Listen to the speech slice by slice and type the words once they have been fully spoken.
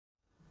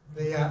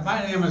Yeah,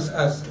 my name is,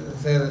 as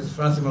I said, is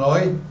Francie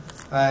Molloy.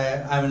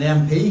 I'm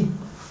an MP,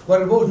 but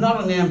I suppose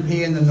not an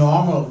MP in the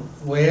normal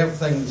way of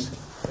things,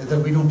 is that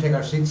we don't take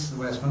our seats in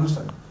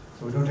Westminster.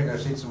 So we don't take our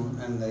seats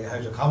in the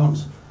House of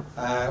Commons.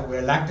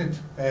 We're elected,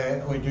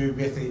 we do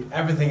basically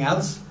everything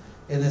else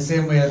in the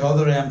same way as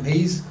other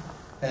MPs.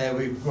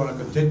 We run a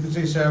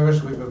contingency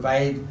service, we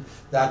provide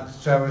that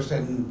service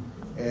in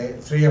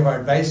 3 of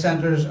our advice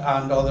centres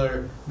and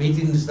other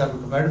meetings that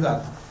will come out of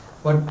that.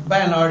 But by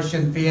and large,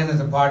 Sinn Féin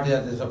is a party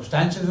that is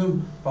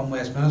substantialism from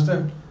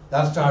Westminster.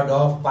 That started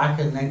off back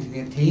in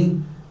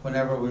 1918,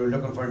 whenever we were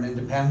looking for an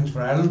independence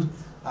for Ireland,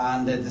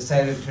 and they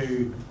decided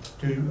to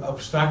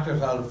abstract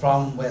ourselves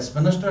from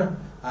Westminster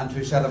and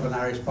to set up an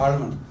Irish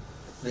Parliament.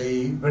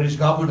 The British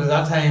government at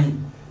that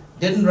time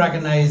didn't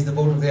recognise the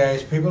vote of the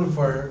Irish people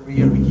for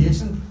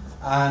reunification,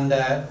 and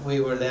we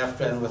were left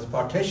then with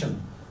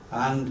partition.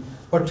 And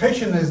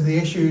partition is the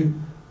issue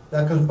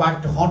that comes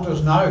back to haunt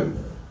us now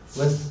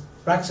with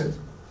Brexit,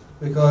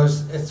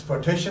 because it's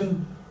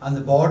partition and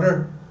the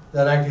border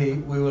that actually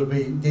we will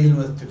be dealing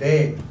with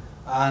today.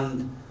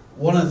 And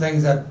one of the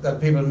things that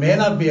people may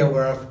not be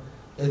aware of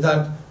is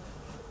that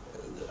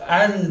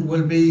Ireland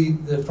will be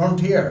the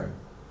frontier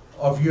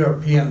of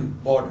European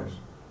borders.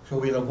 So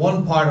we'll have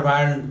one part of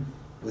Ireland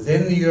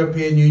within the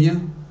European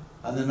Union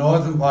and the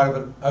northern part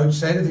of it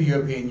outside of the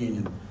European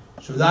Union.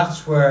 So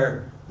that's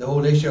where the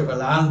whole issue of a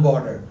land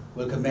border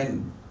will come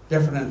in,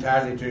 different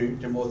entirely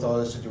to most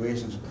other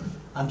situations.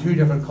 And 2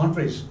 different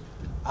countries,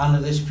 and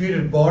a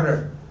disputed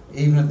border,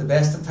 even at the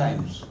best of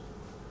times.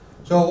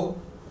 So,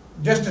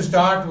 just to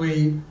start,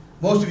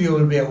 most of you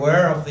will be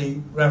aware of the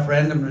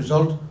referendum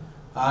result,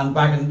 and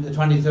back in the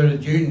 23rd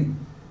of June,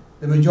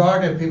 the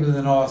majority of people in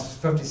the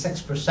North,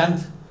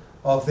 56%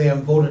 of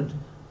them voted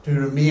to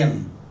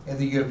remain in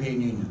the European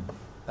Union.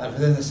 And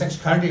within the 6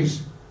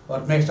 counties,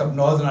 what makes up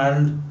Northern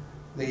Ireland,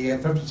 the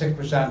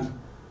 56%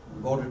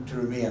 voted to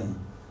remain.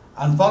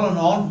 And following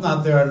on from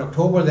that there in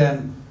October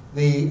then,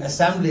 the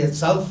Assembly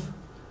itself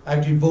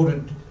actually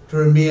voted to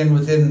remain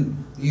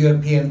within the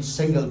European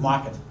single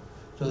market.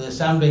 So the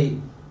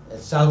Assembly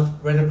itself,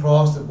 right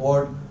across the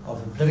board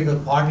of the political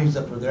parties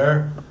that were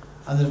there,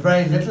 and there's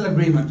very little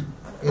agreement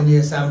in the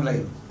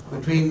Assembly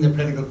between the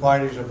political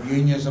parties of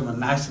unionism and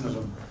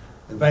nationalism.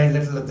 There's very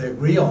little that they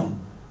agree on,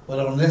 but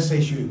on this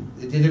issue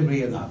they did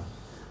agree on that.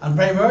 And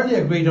primarily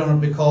agreed on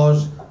it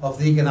because of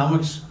the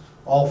economics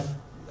of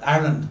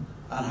Ireland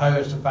and how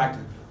it's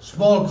affected.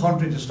 Small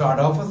country to start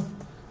off with,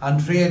 and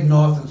trade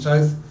north and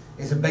south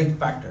is a big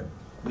factor.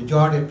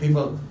 Majority of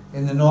people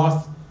in the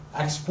north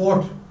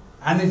export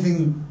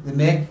anything they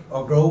make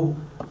or grow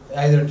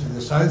either to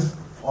the south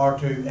or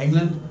to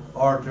England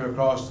or to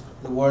across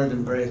the world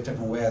in various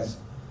different ways.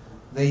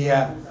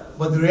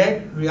 But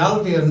the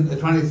reality on the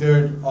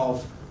 23rd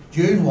of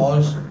June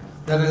was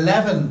that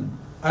 11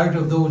 out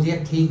of those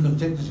 18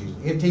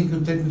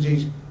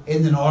 constituencies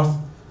in the north,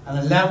 and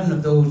 11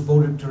 of those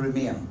voted to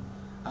remain.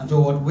 And so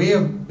what we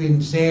have been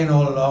saying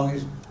all along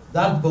is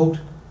that vote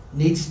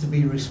needs to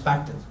be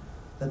respected,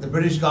 that the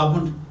British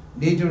government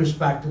need to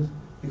respect it,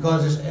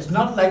 because it's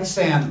not like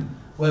saying,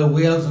 well,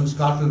 Wales and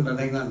Scotland and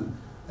England,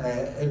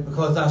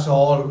 because that's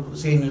all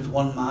seen as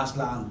one mass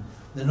land.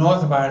 The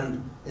north of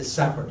Ireland is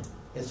separate.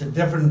 It's a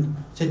different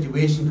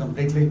situation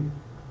completely.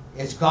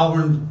 It's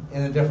governed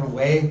in a different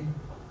way.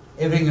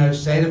 Everything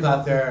outside of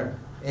that there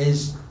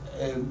is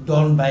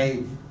done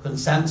by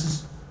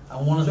consensus.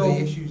 And one of the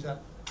issues that,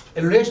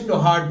 in relation to a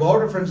hard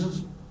border, for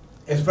instance,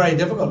 it's very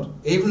difficult.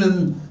 Even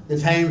in the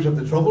times of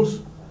the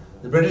Troubles,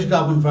 the British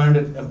government found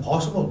it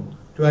impossible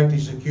to actually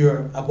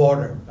secure a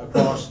border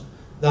across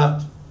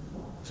that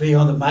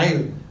 300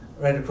 mile,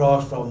 right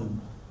across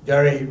from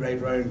Derry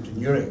right round to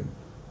Newry.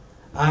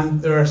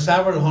 And there are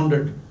several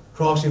hundred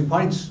crossing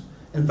points.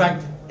 In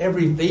fact,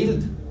 every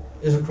field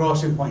is a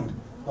crossing point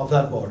of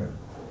that border.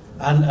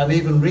 And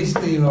even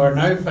recently, are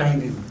now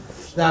finding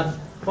that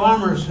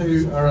farmers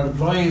who are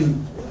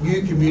employing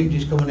new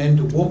communities coming in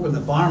to work on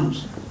the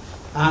farms,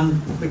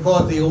 and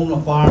because they own a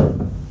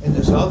farm in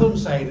the southern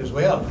side as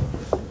well,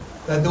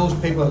 that those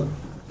people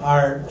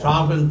are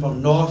travelling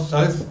from north,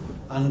 south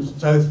and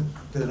south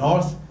to the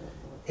north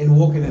in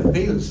working in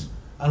fields,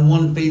 and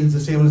one field is the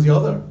same as the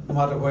other, no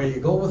matter where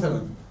you go within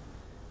it.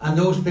 And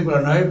those people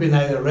are now being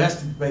either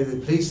arrested by the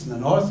police in the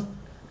north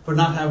for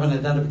not having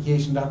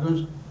identification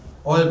documents,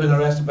 or they've been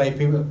arrested by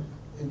people,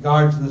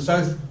 guards in the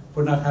south,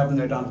 for not having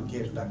their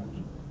identification documents.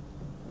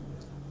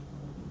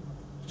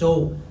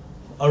 So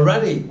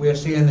already we are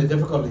seeing the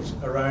difficulties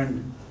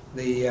around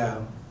the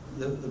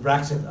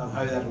Brexit and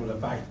how that will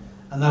affect,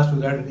 and that's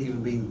without it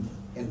even being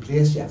in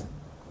place yet.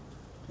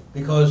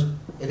 Because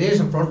it is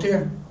a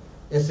frontier.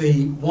 It's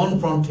the one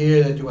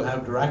frontier that you will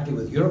have directly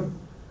with Europe,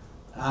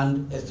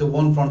 and it's the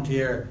one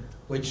frontier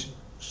which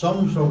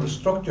some sort of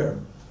structure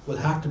will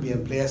have to be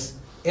in place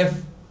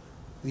if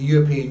the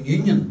European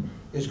Union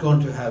is going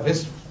to have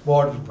its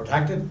borders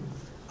protected,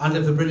 and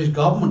if the British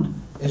government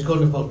is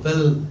going to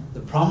fulfil the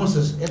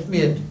promises it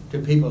made to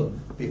people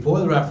before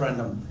the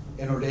referendum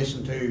in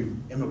relation to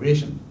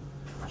immigration.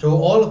 So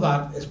all of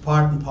that is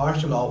part and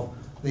parcel of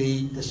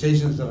the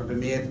decisions that are being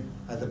made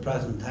at the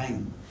present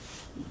time.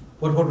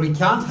 But what we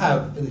can't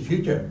have in the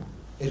future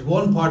is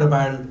one part of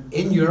Ireland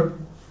in Europe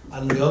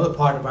and the other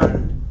part of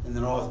Ireland in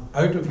the north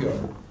out of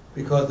Europe,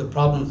 because the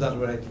problems that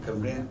would actually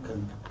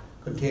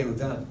contain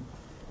within it.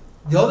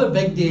 The other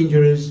big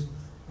danger is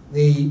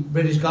the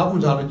British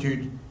government's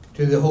attitude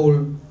to the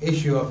whole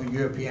issue of the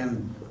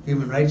European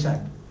Human Rights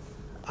Act.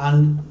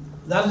 And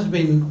that has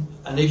been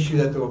an issue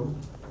that they were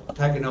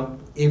taking up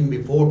even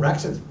before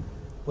Brexit,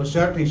 but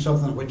certainly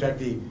something which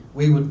actually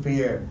we would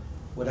fear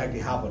would actually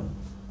happen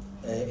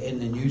in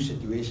the new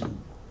situation.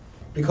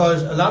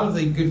 Because a lot of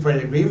the Good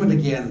Friday Agreement,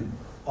 again,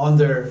 on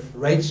their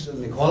rights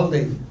and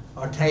equality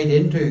are tied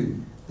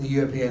into the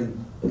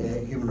European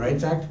Human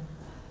Rights Act.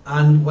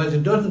 And whilst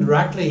it doesn't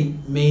directly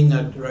mean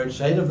that they're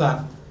outside of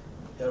that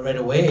right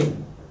away,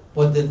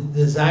 but the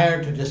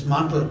desire to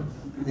dismantle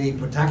the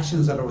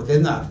protections that are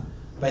within that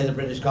by the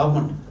British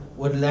government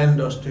would lend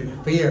us to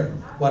fear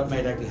what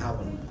might actually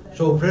happen.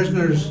 So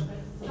prisoners,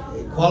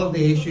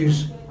 equality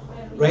issues,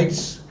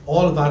 rights,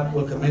 all of that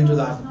will come into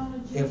that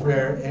if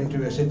we're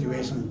into a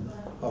situation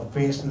of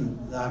facing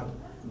that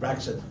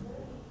Brexit.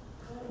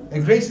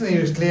 Increasingly,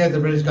 it's clear the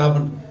British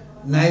government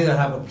neither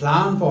have a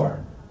plan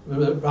for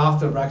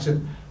after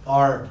Brexit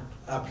or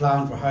a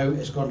plan for how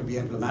it's going to be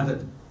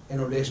implemented in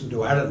relation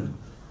to Ireland.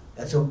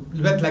 It's a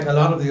bit like a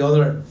lot of the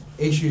other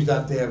issues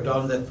that they have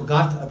done. They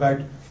forgot about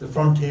the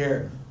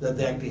frontier that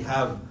they actually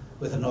have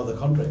with another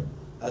country,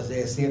 as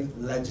they see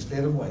it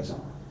legislative-wise.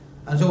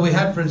 And so we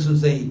had, for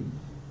instance, the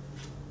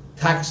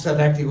tax that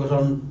actually was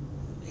on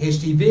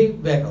HGV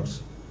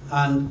vehicles,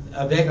 and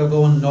a vehicle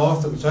going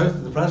north and south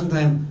at the present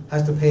time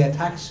has to pay a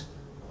tax,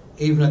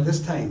 even at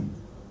this time,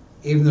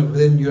 even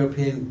within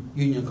European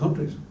Union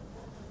countries.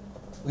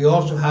 We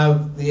also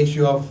have the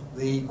issue of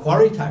the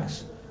quarry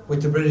tax,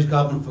 which the British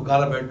government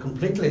forgot about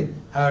completely,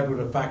 how it would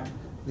affect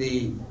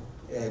the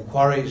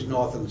quarries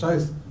north and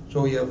south.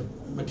 So you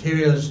have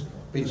materials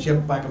being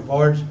shipped back and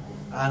forwards,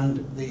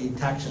 and the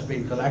tax is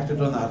being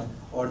collected on that,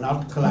 or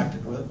not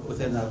collected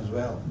within that as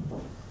well.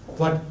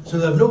 But so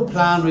they have no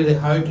plan really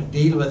how to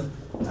deal with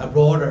a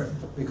border,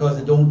 because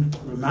they don't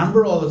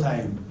remember all the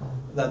time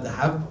that they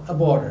have a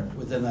border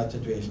within that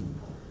situation.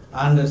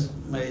 And as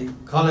my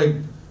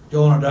colleague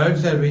John O'Dowd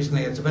said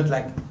recently, it's a bit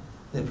like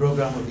the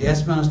programme of the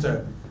Yes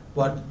Minister,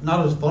 but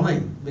not as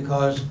funny,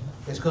 because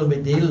it's going to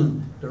be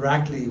dealing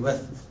directly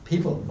with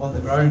people on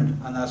the ground,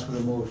 and that's where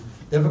the most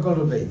difficult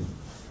will be.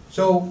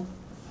 So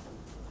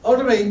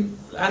ultimately,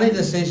 any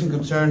decision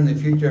concerning the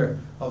future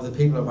of the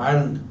people of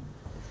Ireland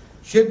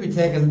should be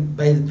taken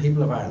by the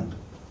people of Ireland.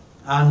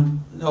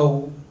 And you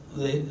know,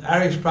 the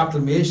Irish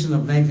Proclamation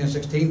of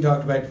 1916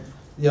 talked about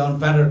the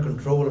unfettered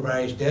control of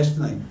Irish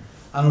destiny.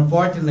 And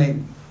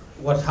unfortunately,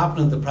 what's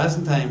happening at the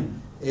present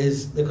time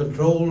is the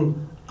control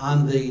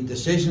and the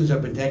decisions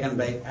have been taken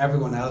by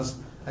everyone else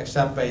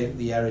except by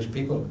the Irish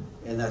people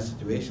in that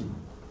situation.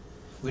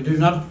 We do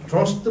not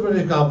trust the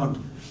British government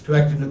to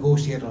actually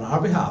negotiate on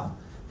our behalf,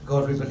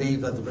 because we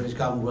believe that the British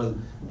government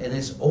will, in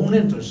its own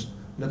interest,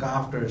 look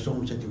after its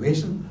own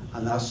situation,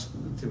 and that's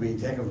to be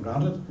taken for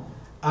granted.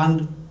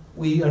 And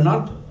we are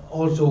not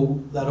also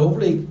that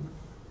overly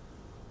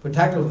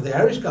protective of the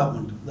Irish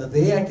government, that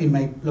they actually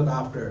might look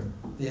after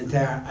the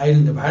entire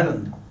island of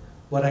Ireland,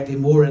 but actually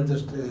more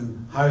interested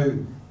in how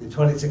the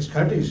 26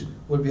 countries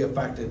will be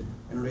affected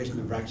in relation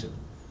to Brexit.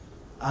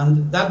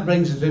 And that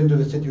brings us into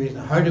the situation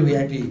of how do we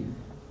actually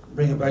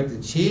bring about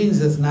the change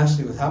that's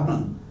naturally what's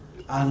happening.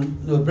 And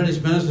you know,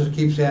 British ministers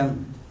keep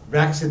saying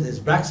Brexit is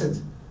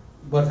Brexit,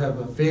 but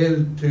have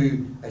failed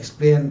to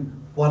explain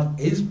what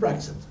is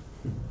Brexit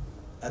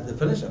at the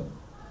finish of it.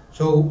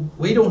 So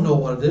we don't know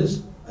what it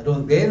is. I don't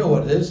think they know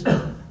what it is.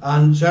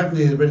 And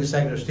certainly the British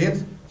Secretary of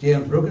State,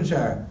 James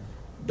Brokenshire,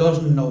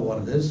 doesn't know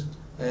what it is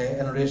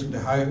in relation to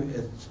how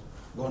it's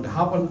going to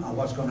happen and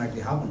what's going to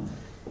actually happen.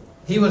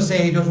 He will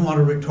say he doesn't want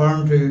to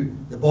return to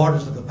the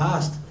borders of the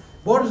past.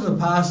 Borders of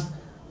the past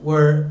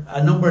were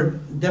a number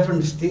of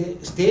different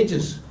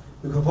stages.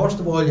 Because first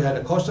of all, you had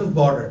a customs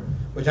border,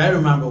 which I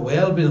remember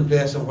well being in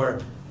place, and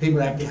where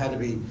people actually had to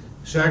be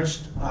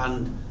searched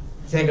and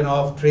taken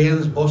off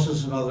trains,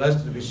 buses and all the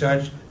rest to be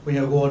searched when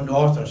you were going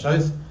north or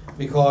south,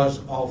 because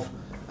of,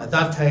 at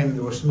that time,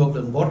 they were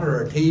smuggling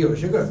butter or tea or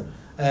sugar,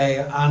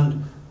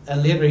 and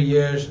in later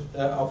years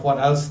of what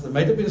else they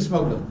might have been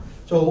smuggling.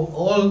 So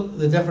all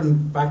the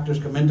different factors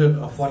come into it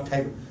of what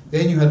type.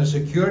 Then you had a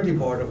security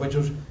border, which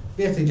was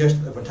basically just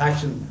a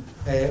protection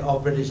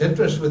of British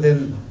interests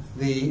within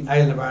the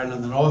island of Ireland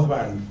and the north of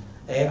Ireland,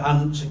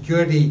 and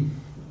security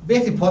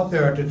basically put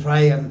there to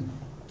try and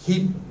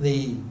keep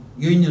the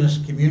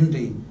unionist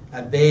community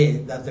at bay,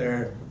 that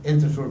their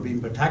interests were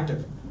being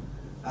protected,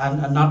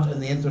 and not in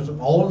the interest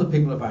of all the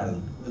people of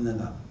Ireland within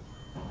that.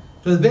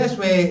 So the best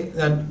way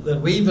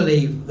that we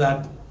believe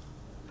that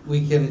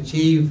we can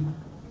achieve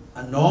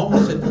a normal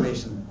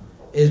situation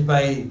is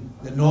by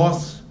the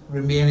North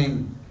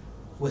remaining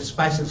with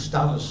special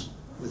status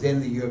within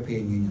the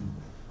European Union.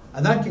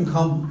 And that can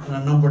come in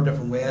a number of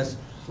different ways.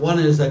 One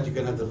is that you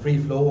can have the free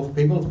flow of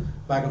people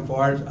back and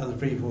forward and the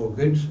free flow of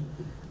goods.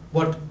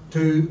 But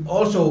to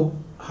also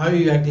how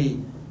you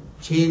actually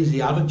change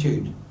the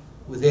attitude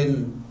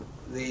within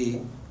the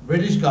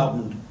British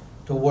government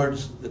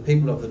towards the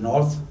people of the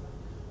North,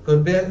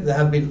 because they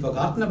have been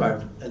forgotten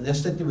about in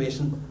this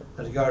situation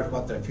as regards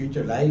what their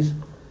future lies.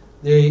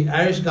 The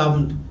Irish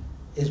government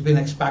is being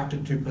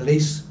expected to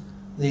police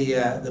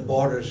the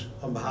borders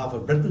on behalf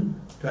of Britain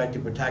to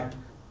actually protect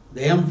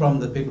them from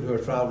the people who are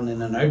travelling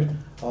in and out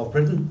of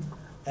Britain.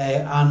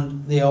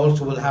 And they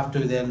also will have to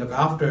then look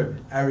after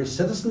Irish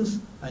citizens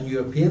and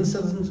European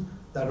citizens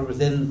that are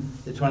within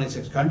the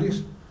 26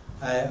 counties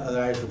of the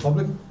Irish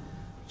Republic.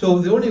 So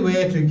the only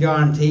way to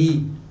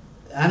guarantee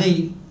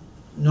any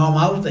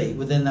normality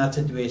within that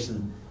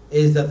situation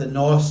is that the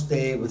North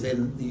stay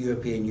within the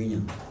European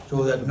Union,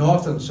 so that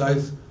North and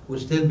South will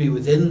still be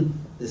within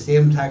the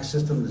same tax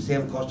system, the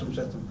same custom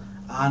system,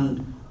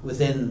 and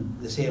within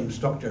the same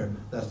structure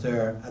that's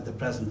there at the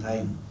present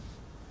time.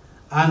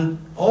 And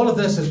all of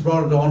this has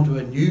brought it on to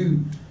a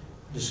new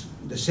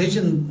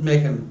decision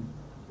making,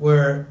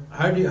 where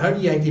how do you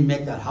actually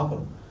make that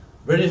happen?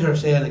 British are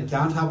saying it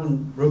can't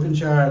happen.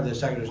 Brokenshire, the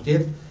Secretary of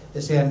State,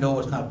 is saying no,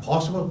 it's not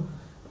possible.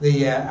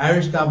 The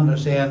Irish government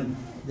are saying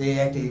they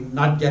actually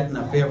not getting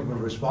a favourable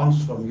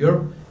response from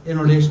Europe in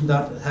relation to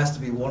that. It has to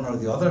be one or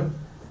the other.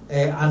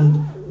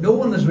 And no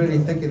one is really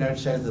thinking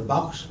outside the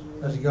box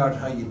as regards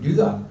how you do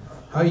that.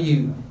 How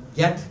you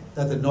get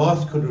that the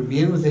North could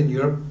remain within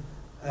Europe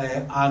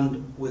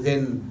and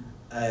within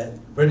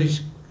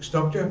British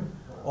structure,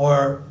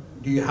 or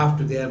do you have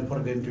to then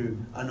put it into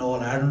an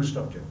all-Ireland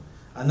structure?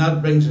 And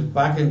that brings it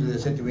back into the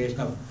situation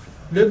of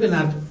looking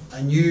at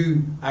a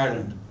new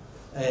Ireland,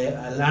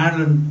 an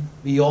Ireland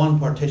beyond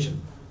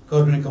partition.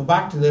 Because when you come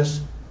back to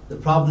this, the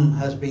problem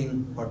has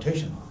been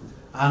partition.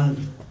 And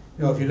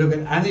you know, if you look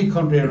at any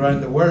country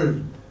around the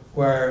world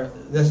where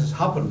this has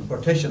happened,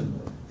 partition,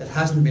 it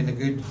hasn't been a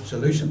good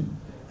solution,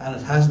 and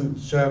it hasn't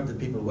served the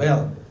people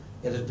well.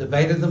 It has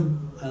divided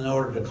them in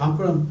order to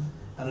conquer them,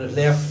 and it has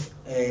left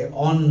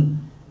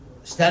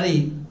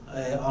unsteady,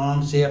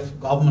 unsafe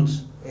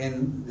governments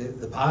in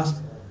the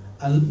past.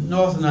 And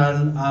Northern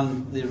Ireland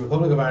and the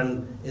Republic of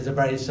Ireland is a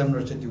very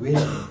similar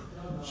situation.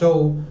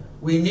 So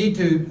we need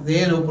to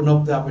then open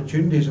up the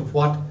opportunities of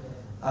what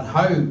and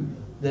how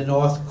the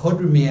North could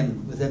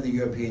remain within the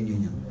European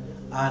Union.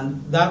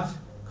 And that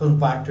comes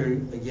back to,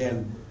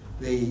 again,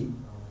 the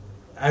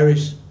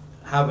Irish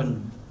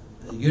having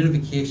the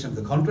unification of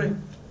the country,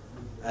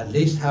 at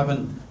least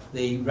having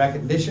the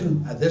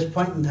recognition at this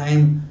point in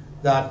time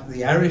that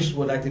the Irish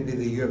would actually be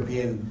the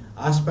European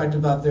aspect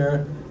of that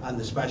there, and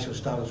the special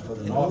status for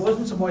the North. It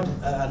wasn't so much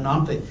an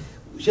anti.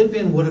 Sinn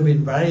Féin would have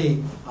been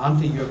very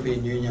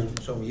anti-European Union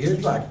some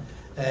years back,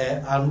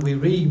 and we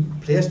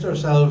replaced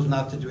ourselves in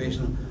that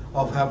situation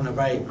of having a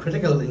very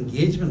critical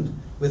engagement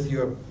with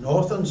Europe,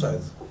 North and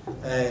South.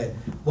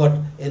 But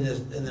in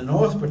the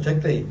North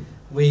particularly,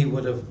 we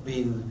would have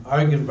been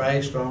arguing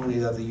very strongly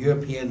that the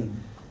European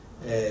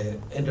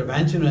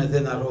intervention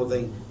within that whole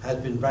thing has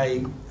been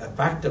very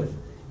effective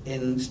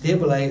in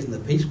stabilising the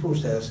peace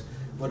process,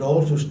 but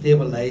also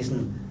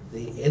stabilising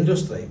the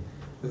industry.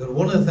 Because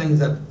one of the things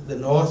that the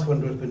North,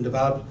 when it was being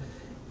developed,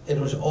 it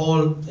was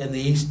all in the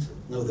east,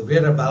 you know, the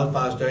greater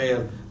Belfast area,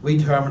 and we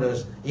term it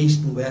as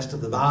east and west of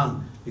the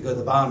Bann, because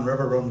the Bann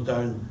River runs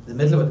down the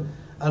middle of it.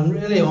 And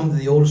really under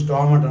the old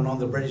Stormont and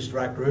under British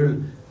direct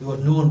rule, there was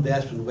no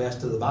investment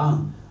west of the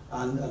Bann.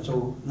 And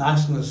so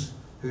nationalists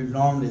who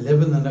normally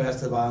live in the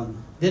west of the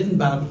Bann didn't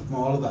benefit from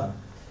all of that.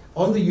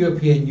 On the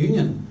European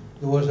Union,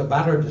 there was a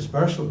better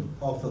dispersal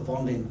of the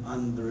funding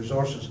and the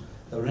resources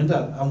that were in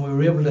that, and we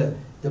were able to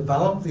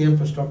develop the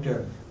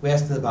infrastructure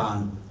west of the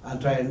Bann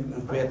and try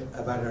and create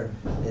a better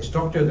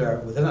structure there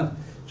within it.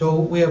 So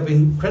we have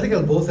been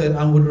critical both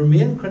and would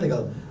remain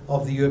critical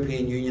of the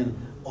European Union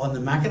on the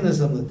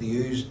mechanism that they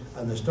use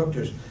and the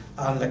structures.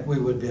 And like we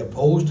would be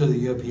opposed to the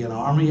European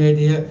army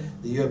idea,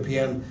 the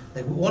European,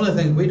 like one of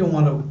the things, we don't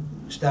want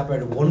to step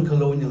out of one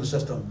colonial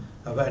system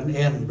of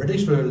end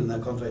British rule in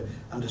that country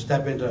and to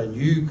step into a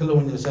new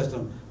colonial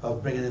system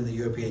of bringing in the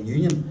European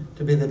Union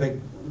to be the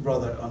big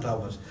brother on top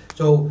of us.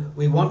 So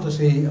we want to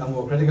see a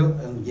more critical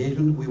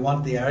engagement. We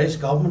want the Irish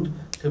government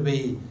to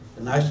be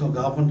the national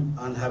government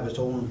and have its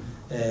own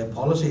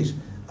policies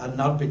and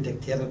not be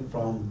dictated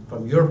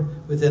from Europe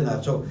within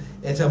that. So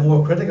it's a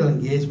more critical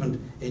engagement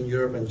in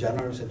Europe in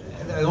general.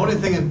 The only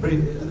thing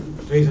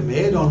that Theresa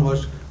May done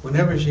was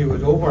whenever she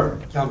was over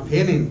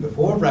campaigning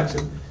before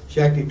Brexit, she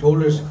actually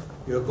told us,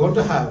 you're going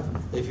to have,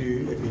 if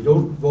you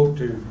don't vote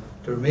to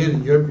remain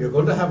in Europe, you're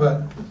going to have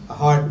a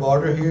hard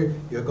border here,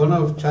 you're going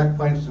to have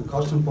checkpoints and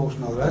custom posts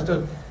and all the rest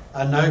of it.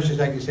 And now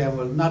she's actually saying,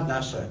 well, not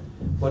necessary.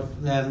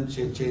 But then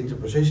she changed the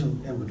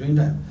position in between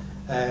time.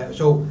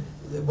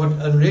 But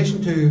in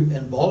relation to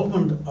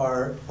involvement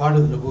or part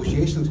of the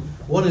negotiations,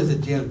 one is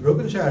that James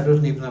Brokenshire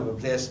doesn't even have a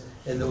place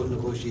in those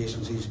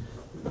negotiations. He's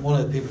one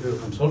of the people who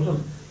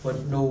consulted,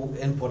 but no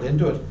input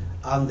into it.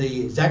 And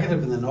the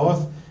executive in the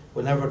North,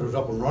 whenever it was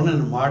up and running,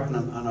 and Martin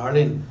and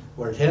Arlene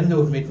were attending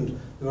those meetings,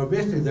 they were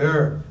basically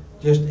there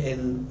just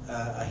in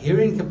a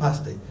hearing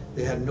capacity.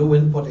 They had no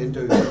input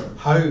into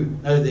how.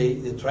 Now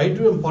they tried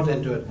to input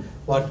into it,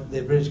 but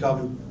the British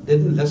government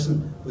didn't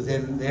listen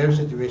within their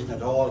situation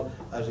at all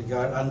as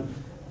regard. And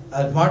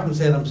as Martin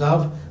said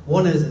himself,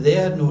 one is that they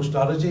had no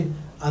strategy,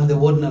 and they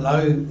wouldn't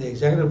allow the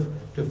executive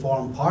to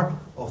form part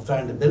of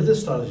trying to build a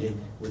strategy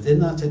within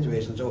that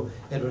situation. So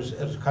it was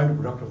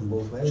counterproductive in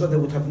both ways. So there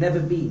would have never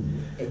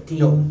been a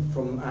team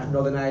from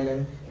Northern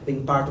Ireland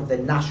being part of the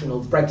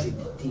national Brexit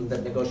team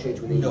that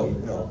negotiates with the EU?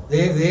 No.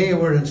 They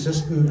were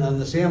insisting,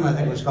 and the same I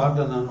think with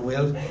Scotland and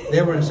Wales,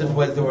 they were insisting,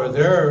 while they were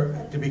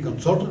there to be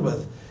consulted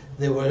with,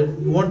 they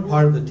weren't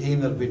part of the team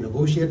that would be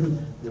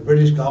negotiating. The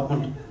British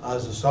government,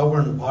 as a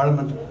sovereign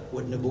parliament,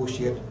 would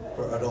negotiate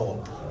for it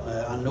all.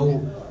 And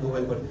no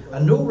input.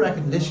 And no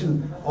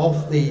recognition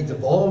of the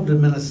devolved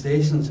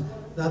administrations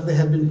that they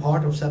had been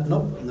part of setting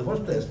up in the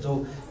first place.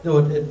 So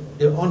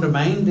it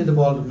undermined the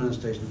devolved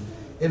administration.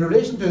 In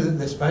relation to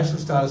the special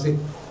status,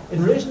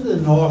 in relation to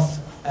the North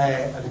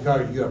as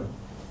regard Europe,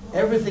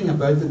 everything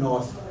about the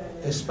North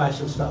is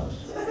special status.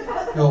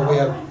 We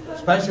have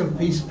special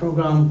peace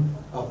programme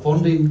of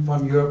funding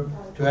from Europe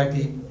to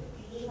actually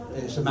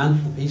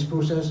cement the peace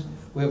process.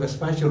 We have a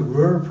special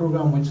rural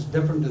programme which is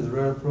different to the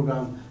rural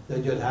programme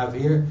that you'd have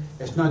here.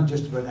 It's not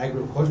just about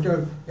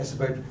agriculture, it's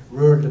about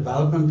rural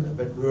development,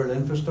 about rural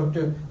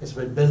infrastructure, it's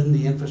about building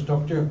the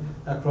infrastructure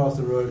across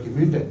the rural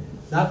community.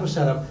 That was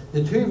set up.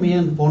 The two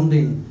main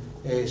funding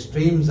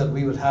streams that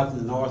we would have in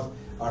the North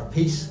are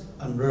peace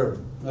and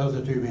rural. Those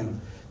are the two main.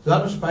 So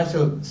that was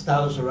special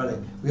status already.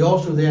 We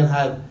also then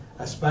had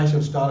a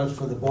special status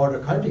for the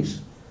border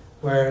counties,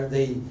 where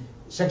the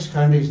 6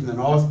 counties in the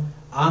North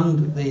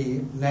and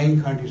the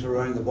 9 counties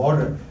around the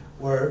border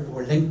were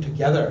linked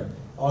together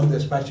on the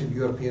special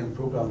European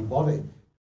programme body.